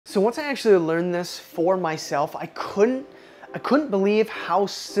So once I actually learned this for myself, I couldn't believe how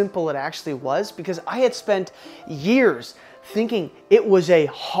simple it actually was, because I had spent years thinking it was a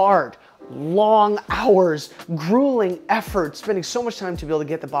hard, long hours, grueling effort, spending so much time to be able to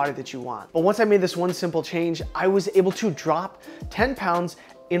get the body that you want. But once I made this one simple change, I was able to drop 10 pounds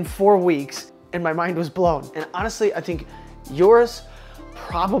in 4 weeks, and my mind was blown. And honestly, I think yours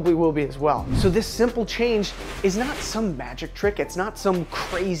probably will be as well. So this simple change is not some magic trick. It's not some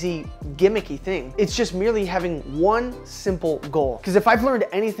crazy gimmicky thing. It's just merely having one simple goal. Because if I've learned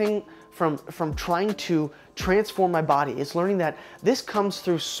anything from trying to transform my body, it's learning that this comes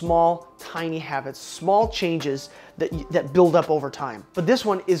through small, tiny habits, small changes that build up over time. But this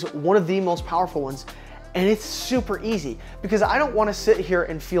one is one of the most powerful ones. And it's super easy, because I don't want to sit here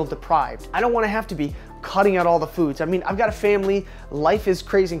and feel deprived. I don't want to have to be cutting out all the foods. I mean, I've got a family, life is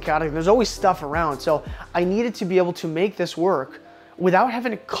crazy and chaotic, there's always stuff around. So I needed to be able to make this work without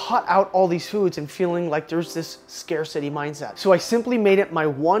having to cut out all these foods and feeling like there's this scarcity mindset. So I simply made it my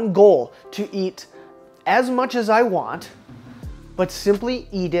one goal to eat as much as I want, but simply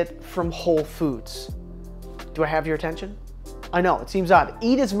eat it from whole foods. Do I have your attention? I know, it seems odd.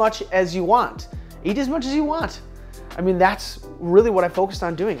 Eat as much as you want. Eat as much as you want. I mean, that's really what I focused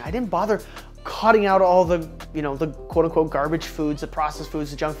on doing. I didn't bother cutting out all the, the quote unquote garbage foods, the processed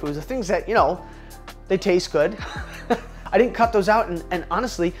foods, the junk foods, the things that, they taste good. I didn't cut those out. And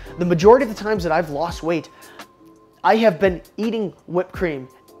honestly, the majority of the times that I've lost weight, I have been eating whipped cream,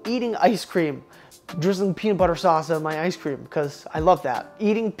 eating ice cream, drizzling peanut butter sauce on my ice cream because I love that.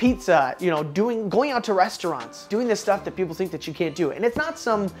 Eating pizza, going out to restaurants, doing this stuff that people think that you can't do. And it's not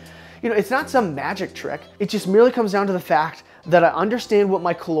some, it's not some magic trick. It just merely comes down to the fact that I understand what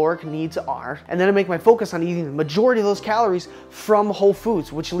my caloric needs are, and then I make my focus on eating the majority of those calories from whole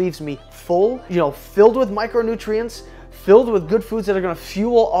foods, which leaves me full, filled with micronutrients, filled with good foods that are gonna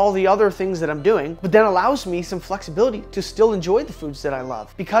fuel all the other things that I'm doing, but then allows me some flexibility to still enjoy the foods that I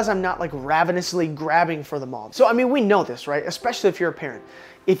love, because I'm not like ravenously grabbing for them all. So, I mean, we know this, right? Especially if you're a parent.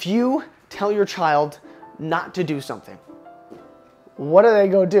 If you tell your child not to do something, what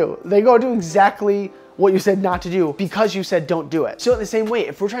do? They go do exactly what you said not to do because you said don't do it. So in the same way,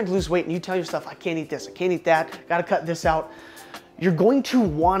 if we're trying to lose weight and you tell yourself, I can't eat this, I can't eat that, gotta cut this out, you're going to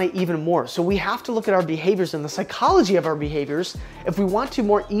want it even more. So we have to look at our behaviors and the psychology of our behaviors if we want to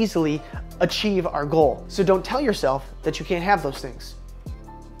more easily achieve our goal. So don't tell yourself that you can't have those things.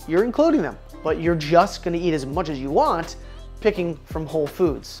 You're including them, but you're just gonna eat as much as you want, picking from whole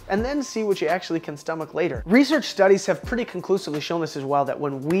foods, and then see what you actually can stomach later. Research studies have pretty conclusively shown this as well, that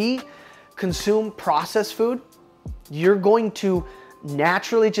when we consume processed food, you're going to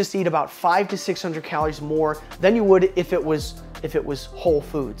naturally just eat about 500 to 600 calories more than you would if it was whole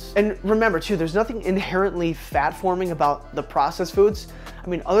foods. And remember too, there's nothing inherently fat forming about the processed foods. I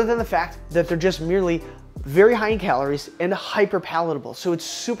mean, other than the fact that they're just merely very high in calories and hyper palatable. So it's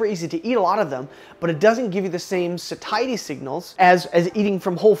super easy to eat a lot of them, but it doesn't give you the same satiety signals as eating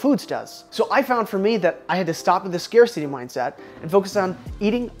from whole foods does. So I found for me that I had to stop with the scarcity mindset and focus on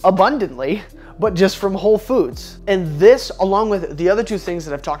eating abundantly, but just from whole foods. And this, along with the other two things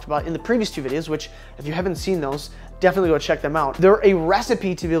that I've talked about in the previous two videos, which if you haven't seen those, definitely go check them out. They're a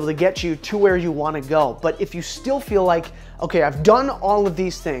recipe to be able to get you to where you want to go. But if you still feel like, okay, I've done all of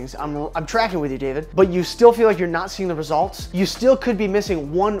these things, I'm tracking with you, David, but you still feel like you're not seeing the results, you still could be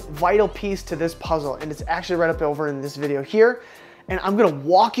missing one vital piece to this puzzle, and it's actually right up over in this video here. And I'm gonna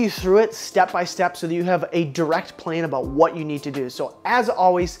walk you through it step by step so that you have a direct plan about what you need to do. So as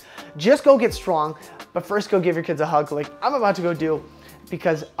always, just go get strong, but first go give your kids a hug like I'm about to go do,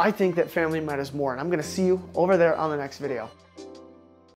 because I think that family matters more. And I'm gonna see you over there on the next video.